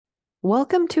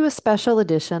Welcome to a special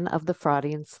edition of the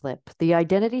Fraudian Slip, the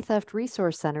Identity Theft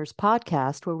Resource Center's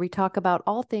podcast, where we talk about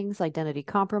all things identity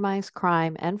compromise,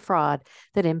 crime, and fraud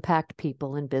that impact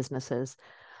people and businesses.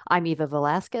 I'm Eva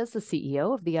Velasquez, the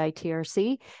CEO of the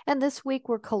ITRC, and this week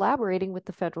we're collaborating with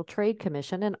the Federal Trade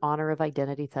Commission in honor of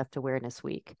Identity Theft Awareness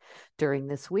Week. During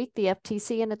this week, the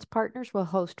FTC and its partners will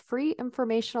host free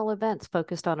informational events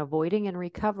focused on avoiding and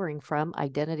recovering from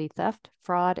identity theft,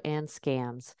 fraud, and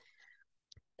scams.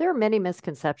 There are many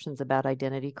misconceptions about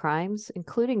identity crimes,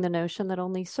 including the notion that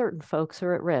only certain folks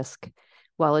are at risk.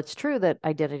 While it's true that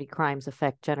identity crimes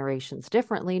affect generations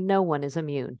differently, no one is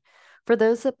immune. For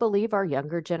those that believe our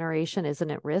younger generation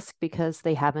isn't at risk because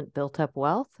they haven't built up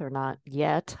wealth, or not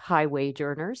yet high wage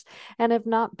earners, and have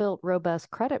not built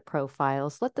robust credit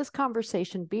profiles, let this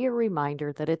conversation be a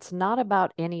reminder that it's not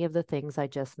about any of the things I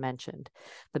just mentioned.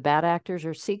 The bad actors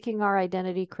are seeking our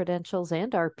identity credentials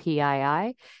and our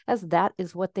PII, as that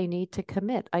is what they need to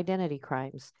commit identity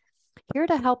crimes. Here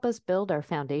to help us build our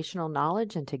foundational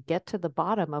knowledge and to get to the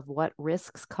bottom of what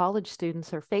risks college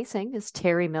students are facing is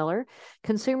Terry Miller,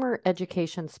 Consumer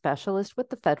Education Specialist with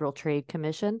the Federal Trade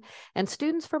Commission, and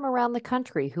students from around the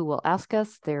country who will ask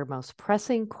us their most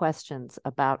pressing questions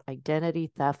about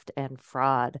identity theft and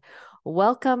fraud.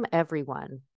 Welcome,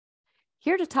 everyone.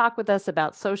 Here to talk with us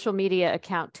about social media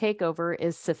account takeover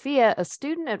is Sophia, a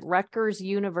student at Rutgers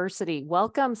University.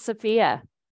 Welcome, Sophia.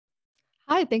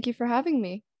 Hi, thank you for having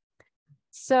me.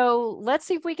 So let's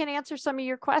see if we can answer some of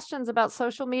your questions about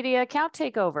social media account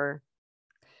takeover.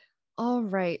 All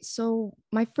right. So,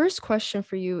 my first question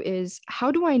for you is,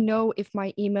 how do I know if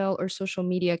my email or social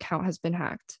media account has been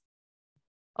hacked?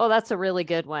 Oh, that's a really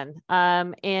good one.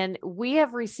 And we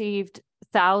have received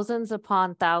thousands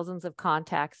upon thousands of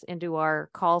contacts into our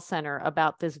call center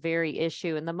about this very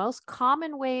issue. And the most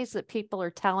common ways that people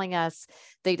are telling us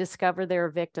they discover they're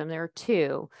a victim, there are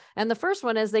two. And the first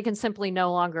one is they can simply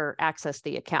no longer access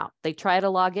the account. They try to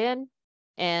log in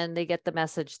and they get the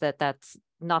message that that's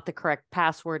not the correct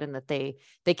password and that they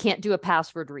can't do a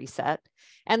password reset.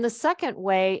 And the second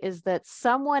way is that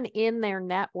someone in their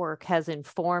network has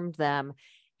informed them,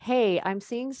 hey, I'm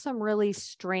seeing some really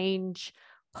strange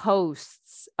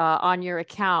posts on your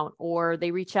account, or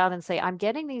they reach out and say, I'm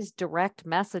getting these direct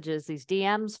messages, these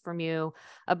DMs from you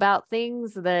about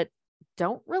things that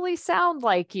don't really sound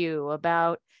like you,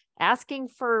 about asking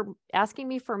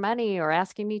me for money or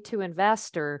asking me to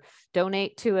invest or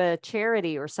donate to a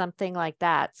charity or something like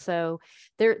that. So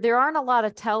there aren't a lot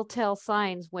of telltale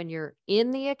signs when you're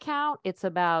in the account. It's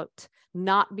about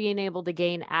not being able to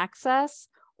gain access,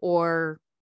 or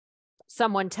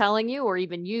someone telling you, or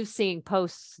even you seeing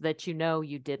posts that you know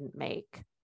you didn't make.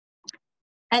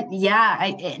 And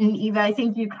Eva, I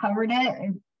think you covered it.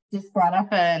 It just brought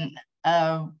up an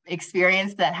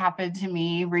experience that happened to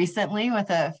me recently with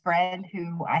a friend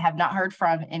who I have not heard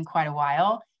from in quite a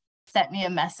while. Sent me a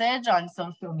message on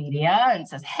social media and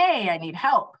says, hey, I need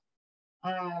help.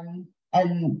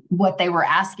 And what they were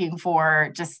asking for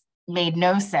just made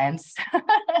no sense.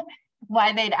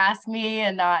 Why they'd ask me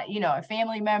and not, a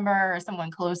family member or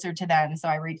someone closer to them. So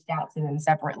I reached out to them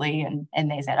separately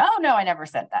and they said, oh, no, I never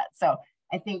sent that. So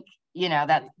I think,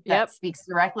 that speaks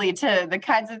directly to the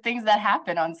kinds of things that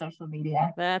happen on social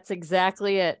media. That's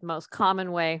exactly it. Most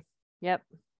common way. Yep.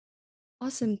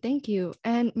 Awesome. Thank you.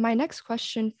 And my next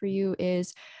question for you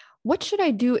is, what should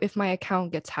I do if my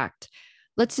account gets hacked?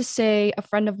 Let's just say a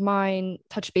friend of mine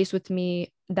touched base with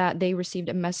me that they received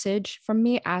a message from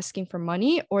me asking for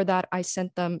money, or that I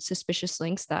sent them suspicious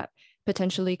links that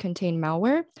potentially contain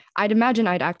malware. I'd imagine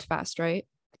I'd act fast, right?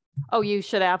 Oh, you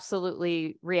should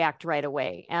absolutely react right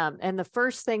away. And the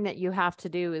first thing that you have to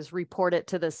do is report it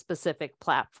to the specific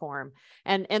platform.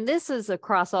 And this is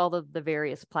across all of the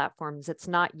various platforms. It's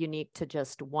not unique to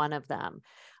just one of them.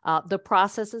 The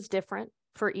process is different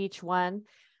for each one.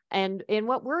 And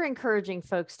what we're encouraging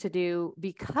folks to do,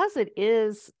 because it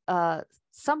is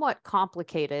somewhat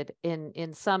complicated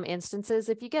in some instances,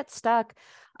 if you get stuck,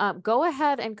 go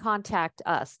ahead and contact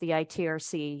us, the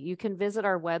ITRC. You can visit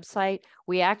our website.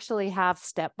 We actually have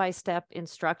step-by-step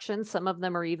instructions. Some of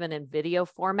them are even in video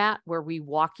format where we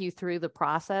walk you through the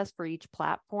process for each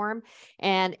platform.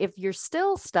 And if you're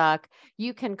still stuck,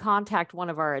 you can contact one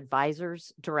of our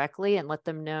advisors directly and let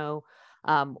them know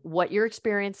what you're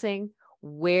experiencing,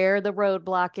 where the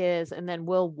roadblock is, and then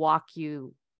we'll walk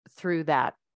you through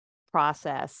that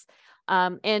process.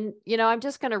 And, I'm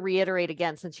just going to reiterate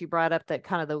again, since you brought up that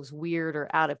kind of those weird or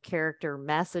out of character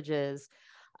messages.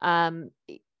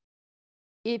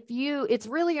 It's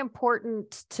really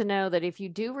important to know that if you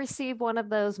do receive one of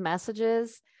those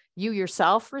messages, you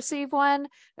yourself receive one,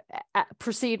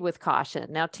 proceed with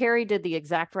caution. Now, Terry did the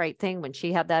exact right thing when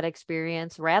she had that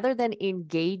experience. Rather than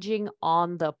engaging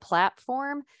on the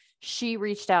platform, she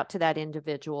reached out to that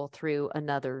individual through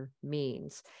another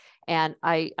means. And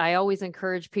I always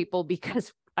encourage people,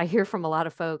 because I hear from a lot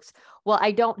of folks, well,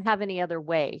 I don't have any other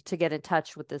way to get in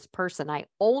touch with this person. I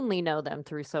only know them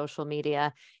through social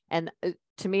media. And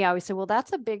to me, I always say, well,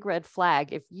 that's a big red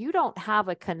flag. If you don't have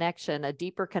a connection, a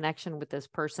deeper connection with this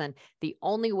person, the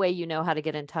only way you know how to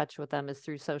get in touch with them is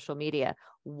through social media.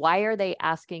 Why are they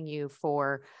asking you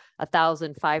for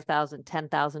 $1,000, $5,000,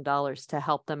 $10,000 to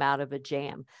help them out of a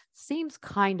jam? Seems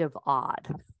kind of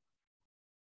odd.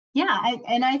 Yeah,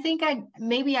 I think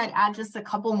I'd add just a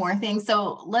couple more things.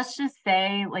 So let's just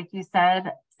say, like you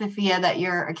said, Sophia, that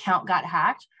your account got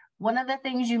hacked. One of the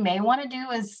things you may want to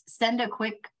do is send a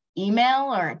quick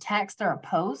email or a text or a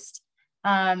post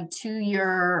to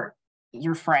your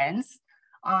friends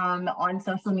on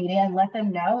social media and let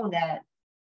them know that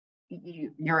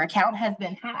your account has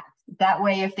been hacked. That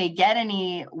way, if they get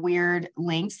any weird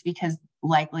links, because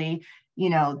likely,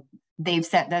 they've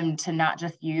sent them to not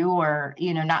just you or,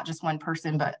 not just one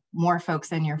person, but more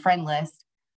folks in your friend list,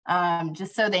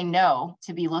 just so they know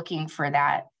to be looking for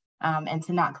that and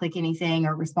to not click anything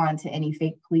or respond to any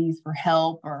fake pleas for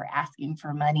help or asking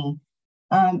for money.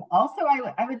 Also,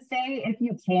 I would say, if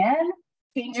you can,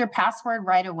 change your password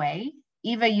right away.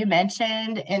 Eva, you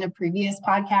mentioned in a previous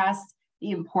podcast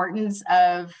the importance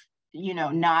of,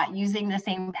 not using the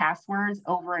same passwords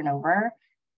over and over.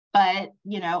 But,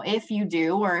 if you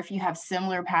do, or if you have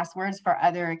similar passwords for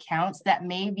other accounts, that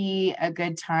may be a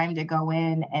good time to go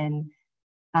in and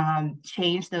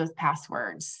change those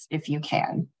passwords if you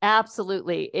can.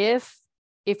 Absolutely. If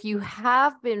you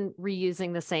have been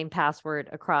reusing the same password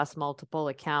across multiple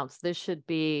accounts, this should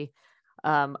be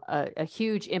a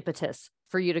huge impetus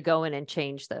for you to go in and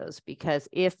change those, because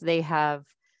if they have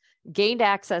gained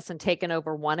access and taken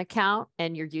over one account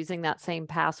and you're using that same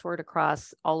password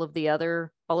across all of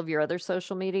your other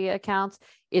social media accounts,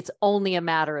 it's only a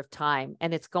matter of time,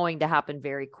 and it's going to happen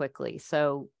very quickly.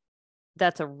 So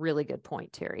that's a really good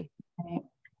point, Terry. Right.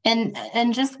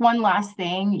 And just one last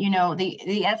thing,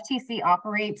 the FTC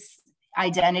operates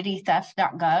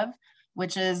identitytheft.gov,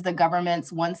 which is the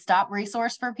government's one-stop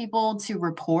resource for people to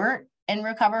report and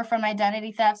recover from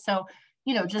identity theft. So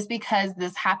just because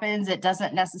this happens, it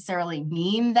doesn't necessarily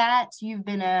mean that you've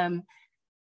been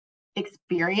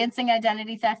experiencing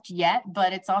identity theft yet,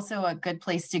 but it's also a good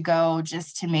place to go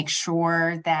just to make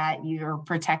sure that you're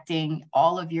protecting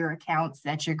all of your accounts,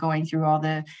 that you're going through all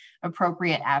the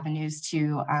appropriate avenues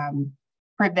to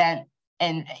prevent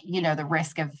the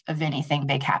risk of anything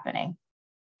big happening.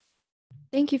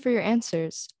 Thank you for your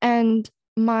answers. And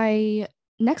my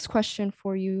next question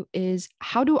for you is,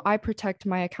 how do I protect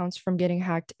my accounts from getting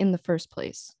hacked in the first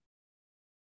place?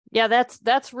 Yeah,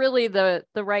 that's really the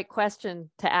right question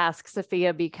to ask,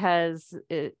 Sophia, because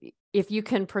if you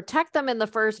can protect them in the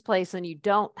first place, and you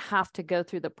don't have to go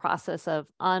through the process of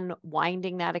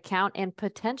unwinding that account and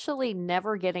potentially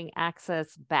never getting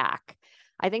access back.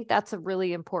 I think that's a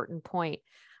really important point.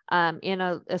 In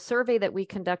a survey that we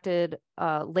conducted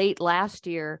late last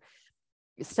year,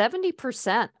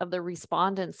 70% of the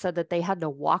respondents said that they had to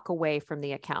walk away from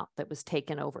the account that was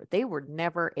taken over. They were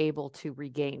never able to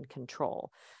regain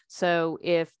control. So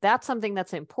if that's something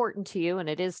that's important to you, and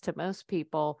it is to most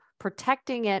people,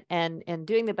 protecting it and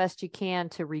doing the best you can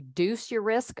to reduce your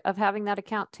risk of having that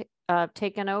account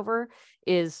taken over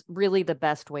is really the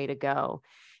best way to go.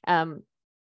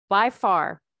 By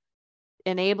far,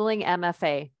 enabling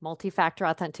MFA, multi-factor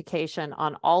authentication,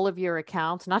 on all of your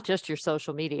accounts, not just your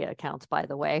social media accounts, by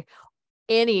the way,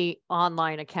 any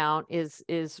online account is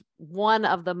one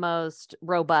of the most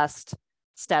robust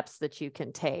steps that you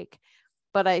can take.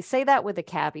 But I say that with a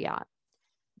caveat.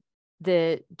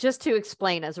 Just to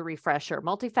explain as a refresher,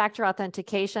 multi-factor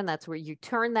authentication, that's where you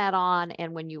turn that on,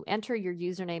 and when you enter your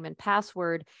username and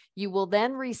password, you will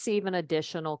then receive an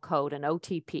additional code, an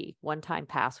OTP, one-time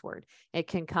password. It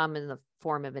can come in the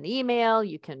form of an email,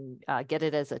 you can get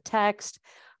it as a text,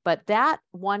 but that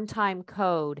one-time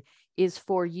code is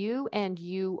for you and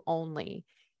you only.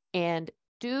 And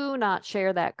do not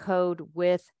share that code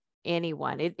with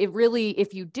anyone. It really,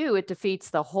 if you do, it defeats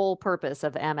the whole purpose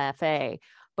of MFA.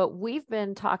 But we've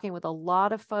been talking with a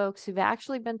lot of folks who've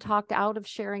actually been talked out of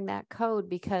sharing that code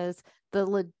because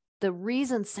the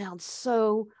reason sounds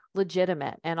so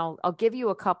legitimate. And I'll give you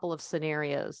a couple of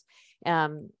scenarios.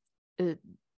 Many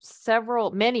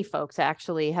folks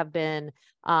actually have been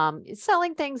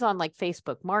selling things on like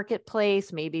Facebook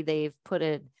Marketplace. Maybe they've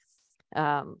put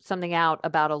something out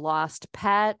about a lost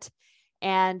pet.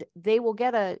 and they will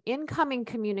get a incoming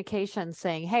communication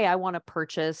saying, hey, I want to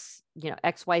purchase,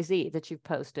 XYZ that you've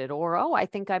posted, or, oh, I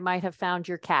think I might have found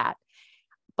your cat,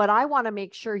 but I want to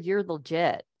make sure you're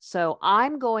legit. So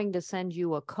I'm going to send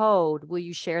you a code. Will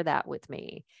you share that with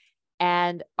me?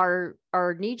 And our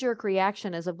knee-jerk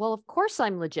reaction is, well, of course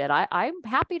I'm legit. I'm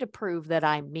happy to prove that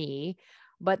I'm me.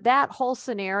 But that whole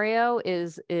scenario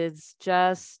is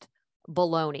just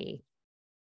baloney.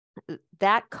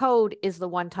 That code is the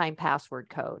one-time password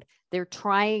code.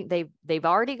 They've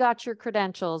already got your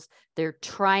credentials. They're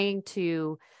trying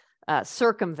to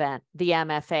circumvent the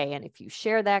MFA. And if you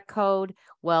share that code,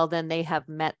 well, then they have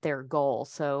met their goal.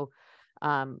 So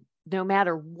no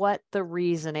matter what the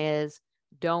reason is,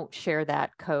 don't share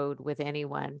that code with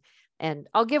anyone. And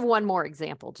I'll give one more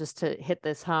example just to hit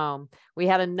this home. We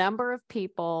had a number of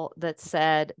people that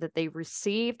said that they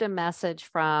received a message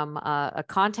from a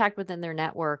contact within their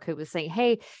network who was saying,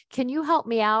 hey, can you help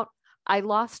me out? I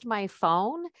lost my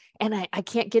phone and I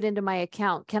can't get into my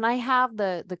account. Can I have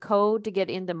the code to get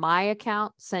into my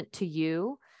account sent to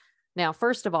you? Now,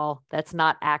 first of all, that's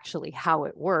not actually how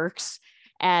it works.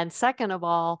 And second of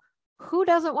all, who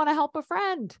doesn't want to help a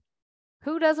friend?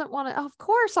 Who doesn't want to? Of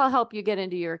course, I'll help you get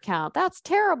into your account. That's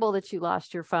terrible that you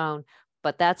lost your phone,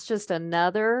 but that's just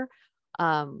another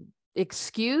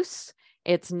excuse.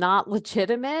 It's not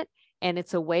legitimate. And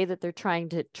it's a way that they're trying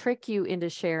to trick you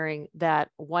into sharing that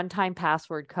one-time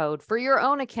password code for your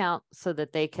own account so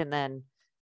that they can then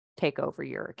take over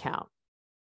your account.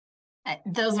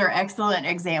 Those are excellent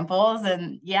examples.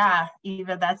 And yeah,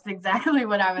 Eva, that's exactly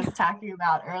what I was talking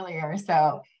about earlier.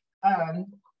 So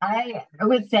I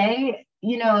would say,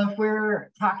 if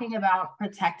we're talking about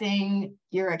protecting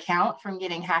your account from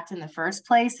getting hacked in the first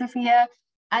place, Sophia,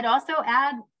 I'd also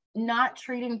add not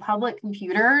treating public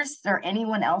computers or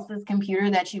anyone else's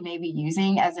computer that you may be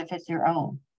using as if it's your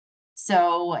own.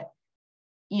 So,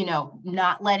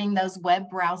 not letting those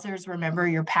web browsers remember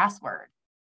your password,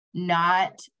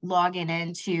 not logging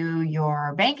into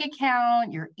your bank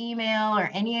account, your email, or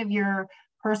any of your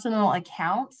personal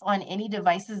accounts on any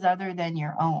devices other than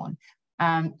your own.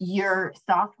 Your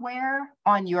software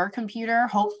on your computer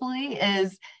hopefully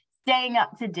is staying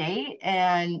up to date,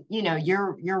 and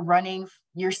you're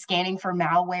scanning for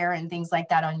malware and things like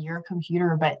that on your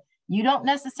computer, but you don't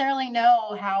necessarily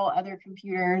know how other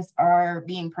computers are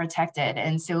being protected.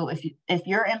 And so if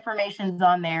your information's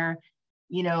on there,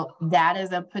 that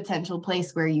is a potential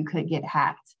place where you could get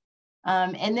hacked.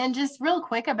 And then just real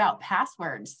quick about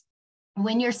passwords.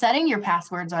 When you're setting your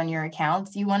passwords on your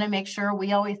accounts, you want to make sure,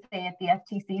 we always say at the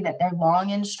FTC, that they're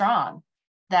long and strong.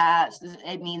 That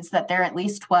it means that they're at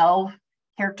least 12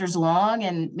 characters long,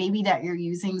 and maybe that you're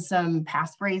using some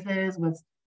passphrases with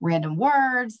random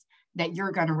words that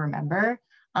you're going to remember.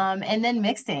 And then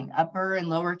mixing upper and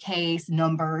lowercase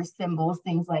numbers, symbols,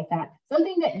 things like that.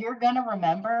 Something that you're going to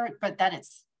remember, but that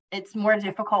it's more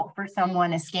difficult for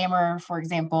someone, a scammer, for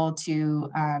example,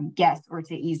 to guess or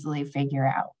to easily figure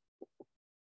out.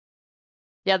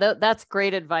 Yeah, that's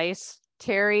great advice,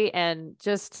 Terry. And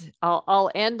just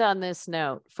I'll end on this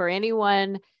note. For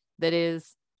anyone that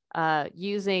is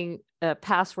using a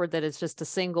password that is just a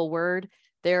single word,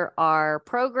 there are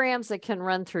programs that can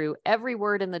run through every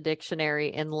word in the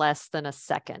dictionary in less than a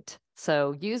second.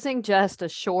 So using just a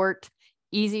short,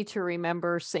 easy to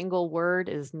remember single word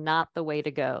is not the way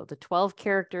to go. The 12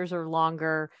 characters or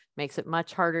longer makes it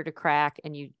much harder to crack,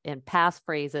 and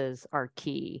passphrases are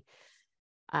key.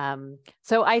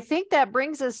 So I think that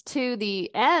brings us to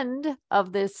the end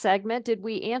of this segment. Did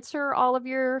we answer all of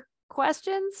your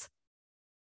questions?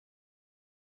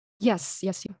 Yes.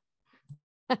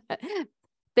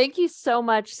 Thank you so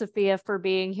much, Sophia, for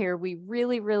being here. We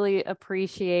really, really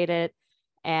appreciate it.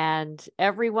 And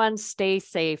everyone stay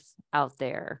safe out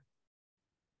there.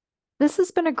 This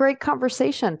has been a great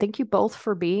conversation. Thank you both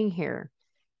for being here.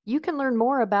 You can learn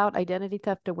more about Identity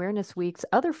Theft Awareness Week's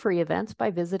other free events by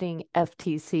visiting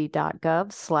ftc.gov/ID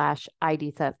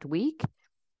Theft Week.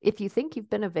 If you think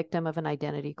you've been a victim of an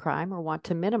identity crime or want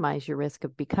to minimize your risk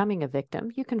of becoming a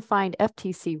victim, you can find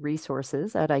FTC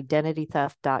resources at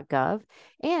identitytheft.gov,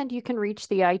 and you can reach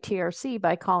the ITRC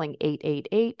by calling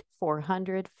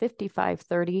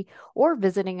 888-400-5530 or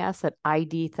visiting us at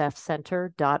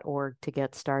idtheftcenter.org to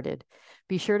get started.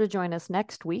 Be sure to join us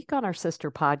next week on our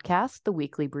sister podcast, The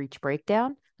Weekly Breach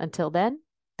Breakdown. Until then,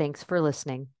 thanks for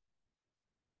listening.